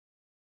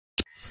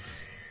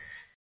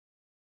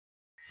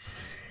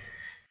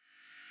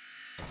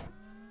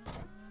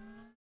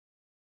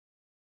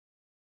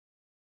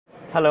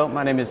Hello,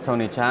 my name is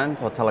Tony Chan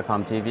for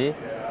TelecomTV.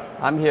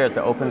 I'm here at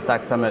the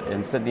OpenStack Summit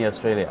in Sydney,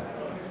 Australia.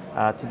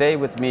 Today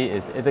with me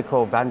is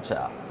Idiko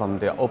Vancha from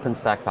the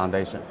OpenStack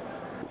Foundation.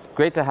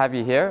 Great to have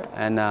you here,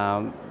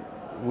 and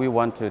we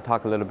want to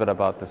talk a little bit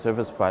about the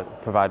service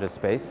provider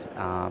space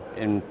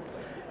in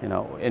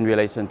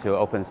relation to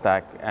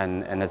OpenStack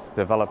and its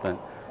development.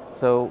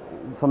 So,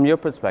 from your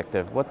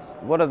perspective,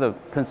 what are the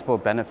principal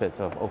benefits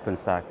of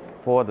OpenStack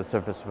for the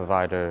service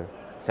provider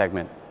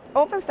segment?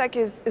 OpenStack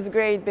is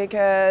great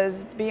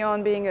because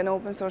beyond being an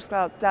open source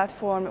cloud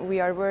platform, we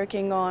are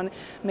working on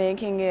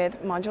making it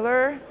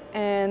modular,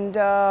 and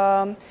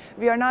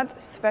we are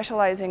not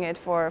specializing it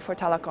for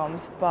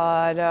telecoms,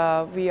 but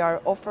we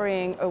are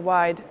offering a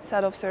wide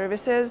set of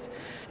services,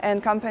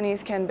 and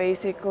companies can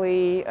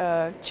basically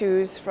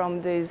choose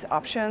from these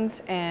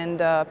options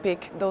and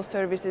pick those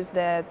services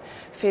that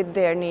fit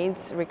their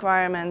needs,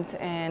 requirements,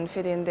 and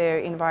fit in their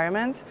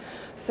environment.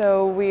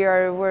 So we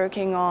are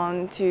working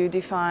on to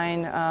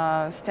define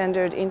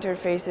standard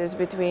interfaces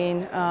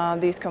between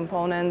these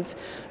components,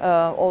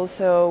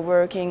 also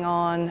working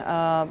on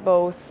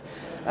both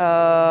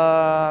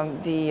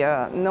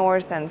the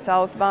north and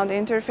southbound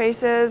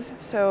interfaces.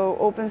 So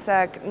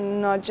OpenStack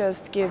not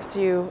just gives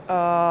you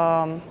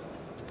a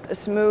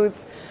smooth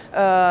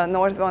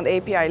northbound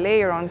API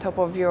layer on top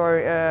of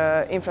your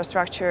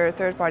infrastructure,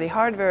 third-party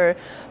hardware,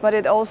 but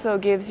it also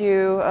gives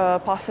you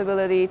a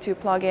possibility to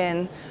plug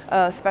in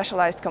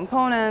specialized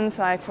components,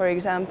 like for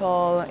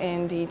example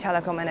in the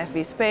telecom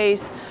NFV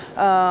space,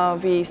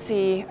 we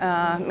see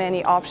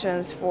many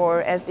options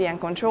for SDN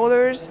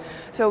controllers.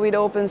 So with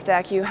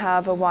OpenStack you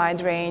have a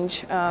wide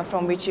range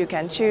from which you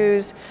can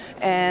choose,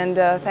 and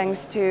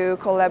thanks to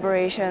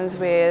collaborations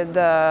with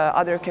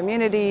other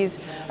communities,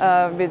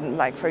 with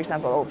like for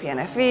example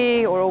OpenNFV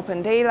or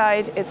Open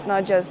Daylight, it's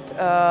not just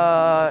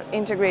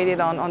integrated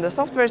on the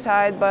software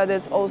side, but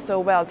it's also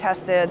well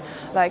tested,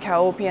 like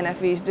how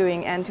OpenNFV is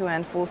doing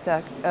end-to-end full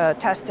stack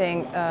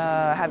testing,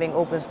 having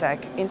OpenStack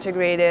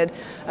integrated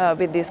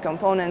with these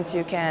components.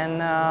 You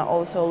can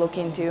also look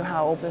into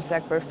how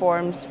OpenStack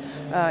performs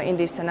in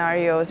these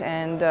scenarios,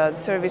 and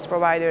service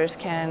providers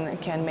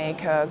can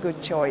make a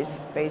good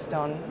choice based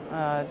on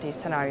these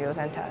scenarios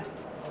and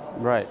tests.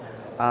 Right.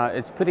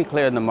 It's pretty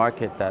clear in the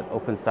market that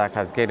OpenStack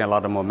has gained a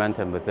lot of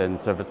momentum within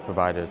service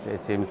providers.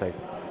 It seems like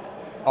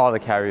all the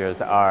carriers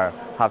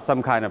have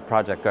some kind of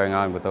project going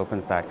on with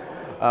OpenStack.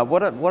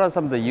 What are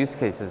some of the use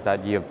cases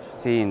that you've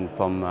seen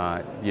from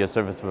your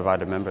service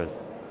provider members?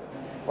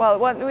 Well,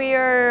 what we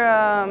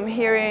are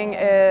hearing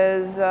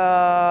is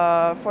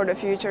for the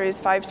future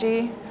is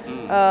 5G.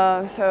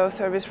 So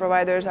service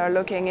providers are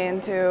looking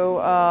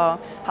into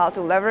how to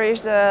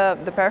leverage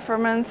the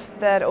performance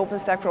that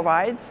OpenStack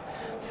provides.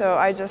 So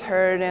I just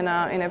heard in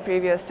a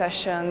previous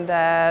session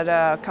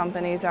that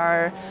companies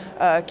are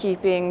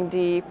keeping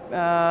the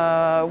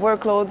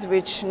workloads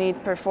which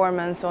need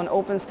performance on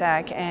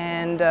OpenStack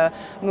and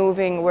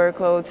moving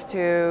workloads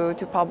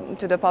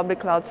to the public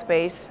cloud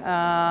space,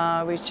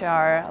 which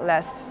are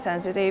less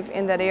sensitive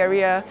in that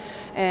area.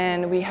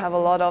 And we have a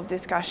lot of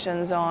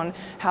discussions on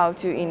how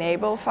to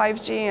enable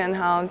 5G and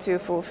how to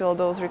fulfill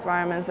those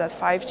requirements that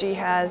 5G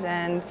has.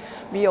 And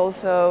we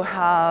also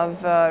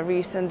have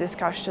recent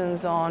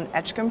discussions on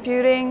edge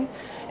computing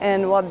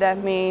and what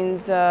that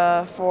means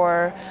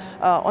for,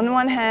 on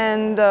one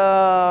hand,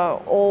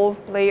 all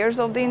players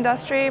of the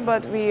industry,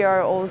 but we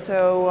are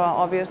also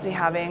obviously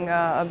having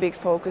a big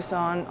focus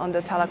on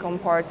the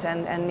telecom parts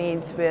and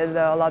needs with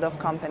a lot of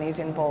companies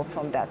involved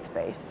from that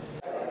space.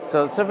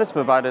 So service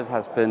providers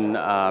has been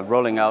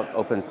rolling out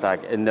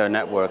OpenStack in their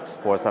networks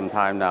for some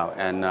time now,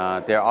 and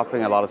they're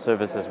offering a lot of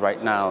services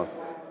right now,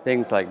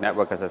 things like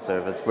network as a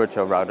service,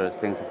 virtual routers,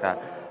 things like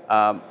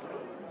that.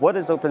 What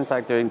is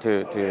OpenStack doing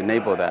to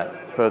enable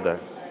that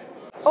further?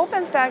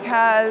 OpenStack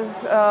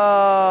has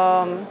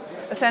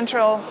a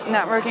central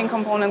networking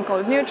component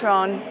called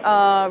Neutron,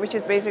 which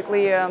is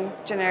basically a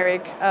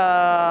generic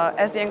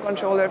SDN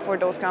controller for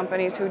those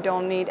companies who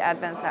don't need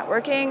advanced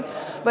networking.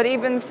 But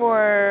even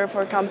for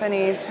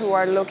companies who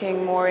are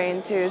looking more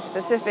into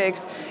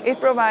specifics,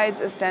 it provides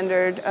a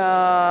standard,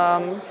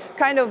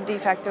 kind of de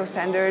facto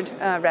standard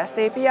REST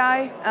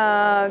API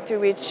to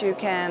which you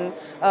can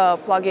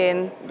plug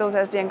in those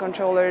SDN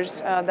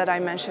controllers that I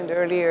mentioned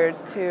earlier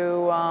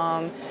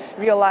to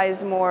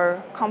realize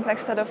more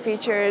complex set of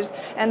features.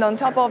 And on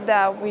top of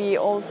that, we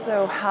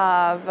also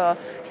have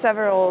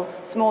several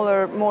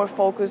smaller, more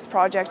focused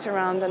projects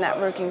around the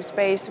networking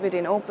space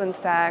within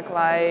OpenStack,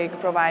 like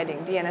providing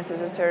DNS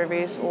as a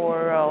service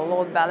or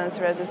load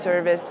balancer as a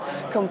service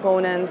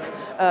components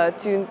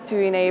to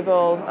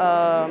enable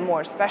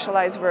more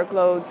specialized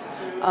workloads.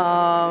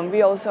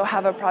 We also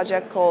have a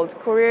project called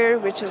Courier,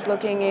 which is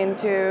looking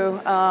into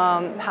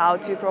how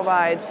to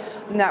provide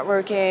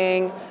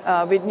networking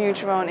with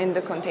Neutron in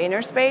the container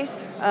container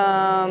space,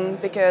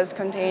 because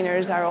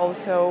containers are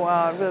also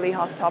a really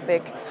hot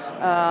topic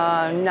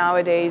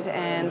nowadays,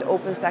 and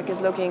OpenStack is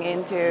looking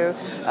into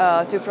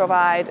to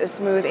provide a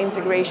smooth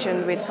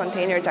integration with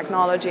container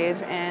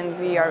technologies, and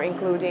we are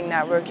including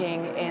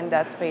networking in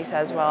that space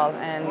as well,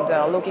 and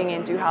looking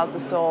into how to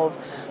solve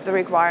the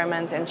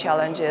requirements and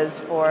challenges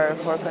for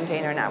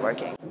container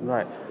networking.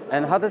 Right.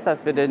 And how does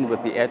that fit in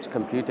with the edge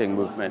computing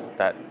movement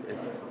that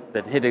has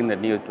been hitting the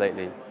news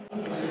lately?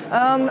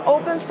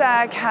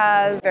 OpenStack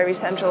has a very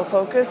central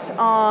focus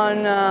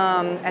on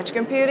edge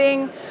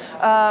computing.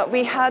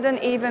 We had an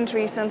event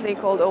recently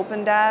called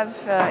OpenDev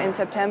in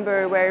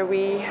September, where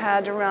we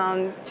had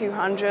around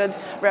 200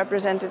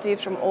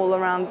 representatives from all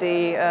around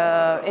the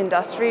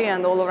industry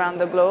and all around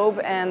the globe,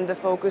 and the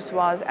focus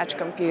was edge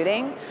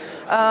computing.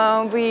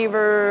 We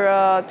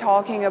were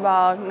talking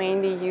about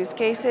mainly use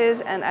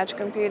cases and edge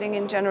computing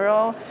in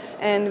general,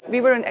 and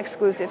we weren't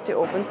exclusive to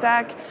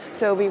OpenStack,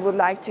 so we would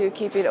like to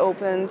keep it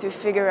open to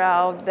figure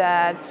out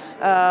that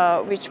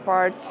which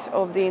parts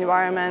of the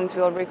environment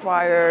will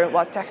require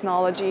what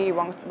technology,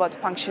 what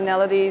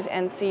functionalities,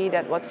 and see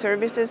that what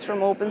services from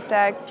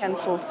OpenStack can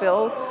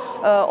fulfill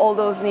all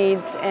those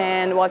needs,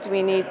 and what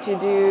we need to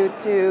do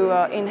to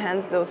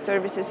enhance those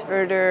services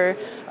further,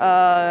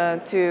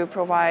 to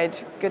provide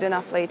good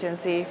enough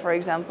latency, for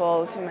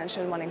example, to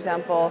mention one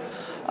example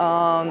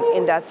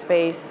in that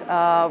space.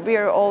 We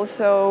are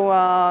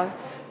also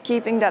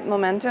keeping that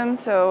momentum.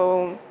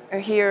 So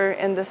here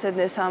in the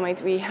Sydney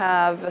Summit, we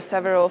have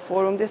several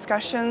forum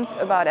discussions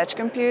about edge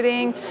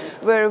computing,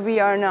 where we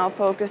are now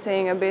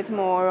focusing a bit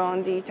more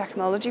on the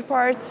technology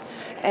parts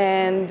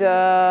and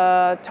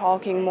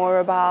talking more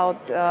about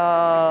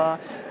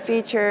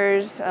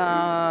features,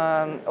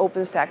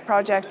 OpenStack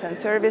projects and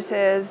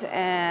services,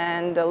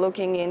 and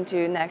looking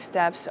into next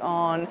steps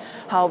on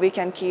how we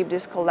can keep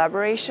this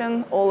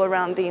collaboration all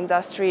around the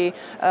industry,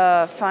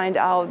 find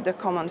out the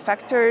common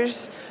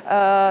factors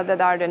that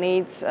are the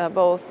needs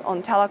both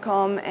on telecom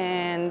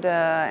and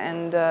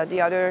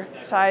the other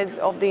sides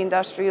of the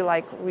industry,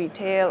 like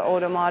retail,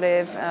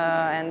 automotive,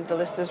 and the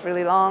list is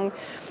really long.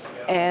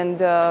 And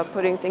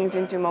putting things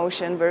into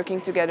motion,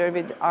 working together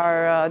with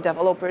our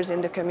developers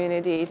in the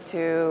community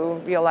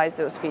to realize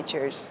those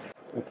features.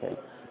 Okay.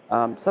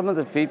 Some of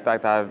the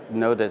feedback that I've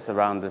noticed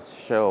around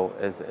this show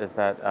is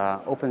that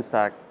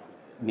OpenStack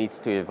needs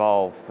to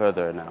evolve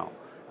further now,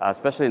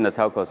 especially in the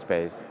telco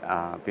space,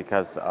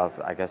 because of,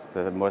 I guess,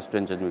 the more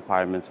stringent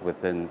requirements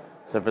within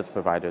service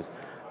providers.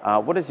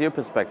 What is your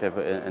perspective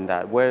in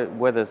that? Where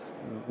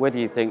do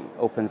you think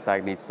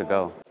OpenStack needs to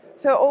go?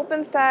 So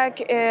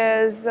OpenStack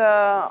is,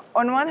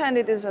 on one hand,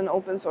 it is an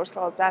open source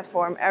cloud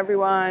platform.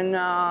 Everyone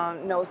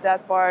knows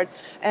that part.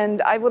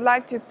 And I would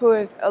like to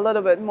put a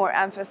little bit more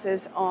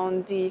emphasis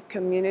on the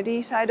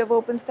community side of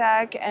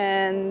OpenStack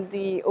and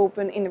the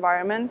open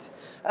environment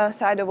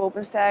side of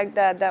OpenStack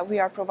that we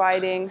are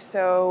providing.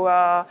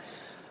 So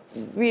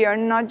we are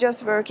not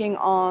just working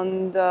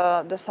on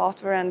the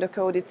software and the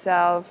code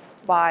itself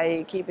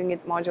by keeping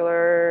it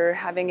modular,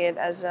 having it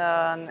as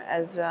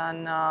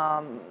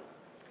an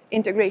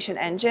integration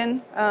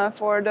engine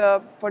for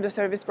the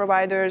service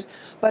providers,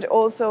 but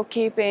also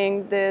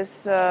keeping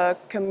this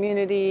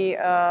community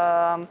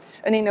an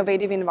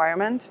innovative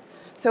environment.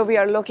 So we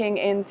are looking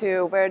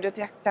into where the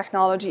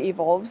technology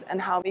evolves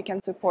and how we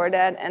can support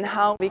that, and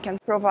how we can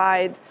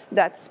provide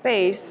that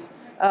space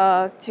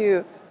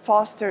to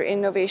foster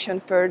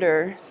innovation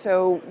further.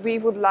 So we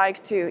would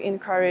like to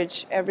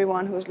encourage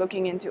everyone who's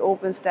looking into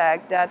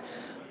OpenStack that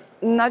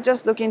not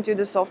just look into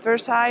the software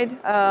side,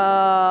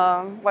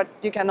 what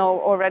you can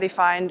already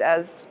find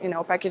as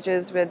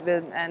packages with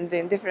and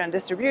in different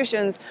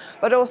distributions,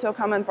 but also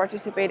come and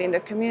participate in the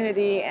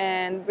community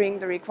and bring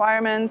the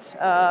requirements,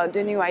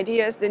 the new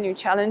ideas, the new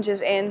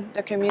challenges in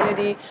the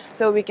community,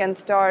 so we can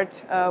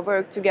start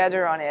work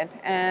together on it.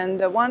 And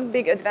one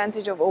big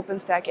advantage of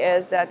OpenStack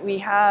is that we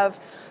have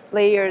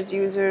players,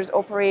 users,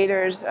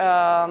 operators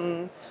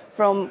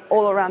from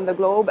all around the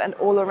globe and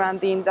all around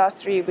the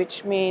industry,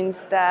 which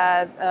means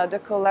that the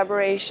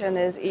collaboration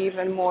is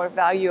even more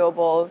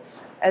valuable,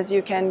 as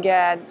you can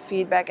get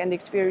feedback and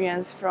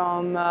experience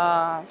from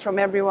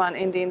everyone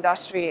in the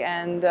industry,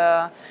 and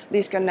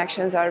these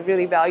connections are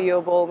really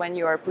valuable when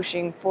you are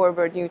pushing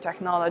forward new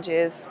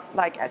technologies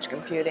like edge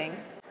computing.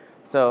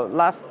 So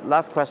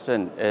last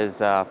question is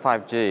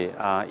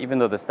 5G. Even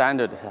though the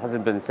standard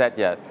hasn't been set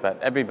yet, but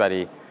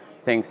everybody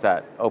thinks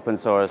that open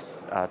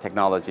source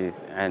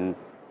technologies and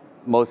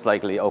most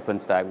likely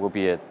OpenStack will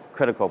be a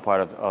critical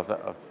part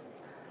of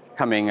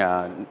coming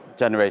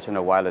generation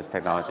of wireless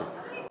technologies.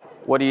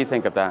 What do you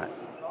think of that?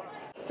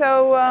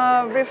 So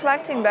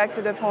reflecting back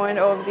to the point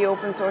of the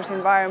open source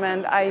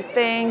environment, I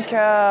think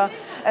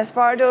as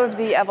part of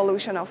the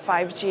evolution of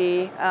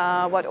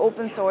 5G, what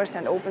open source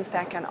and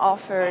OpenStack can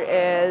offer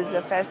is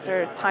a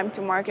faster time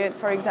to market,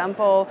 for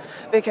example,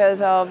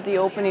 because of the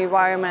open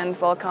environment,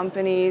 while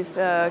companies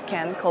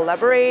can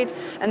collaborate,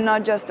 and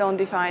not just on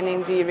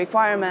defining the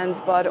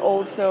requirements, but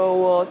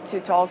also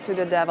to talk to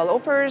the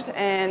developers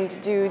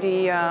and do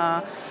the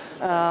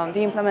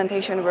the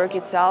implementation work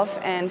itself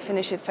and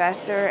finish it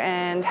faster,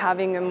 and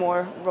having a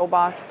more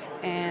robust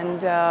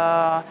and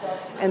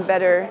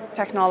better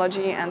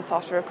technology and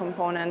software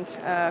component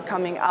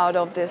coming out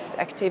of this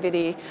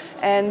activity.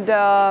 And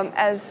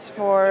as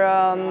for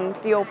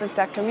the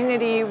OpenStack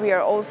community, we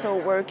are also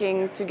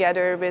working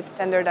together with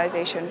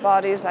standardization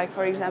bodies, like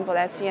for example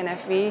ETSI and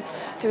FV,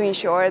 to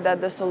ensure that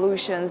the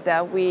solutions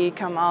that we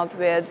come out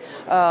with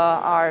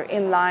are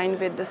in line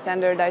with the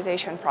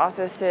standardization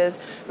processes.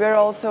 We're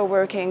also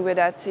working with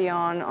ETSI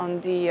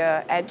on the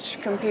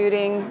edge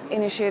computing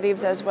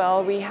initiatives as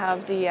well. We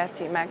have the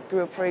ETSI Mac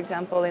group, for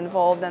example,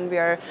 involved, and we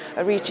are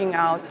reaching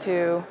out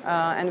to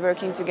and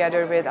working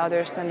together with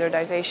other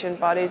standardization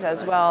bodies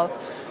as well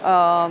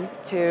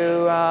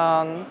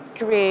to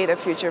create a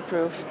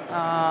future-proof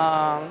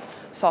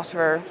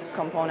software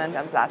component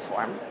and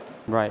platform.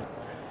 Right.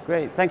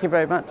 Great. Thank you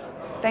very much.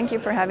 Thank you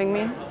for having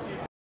me.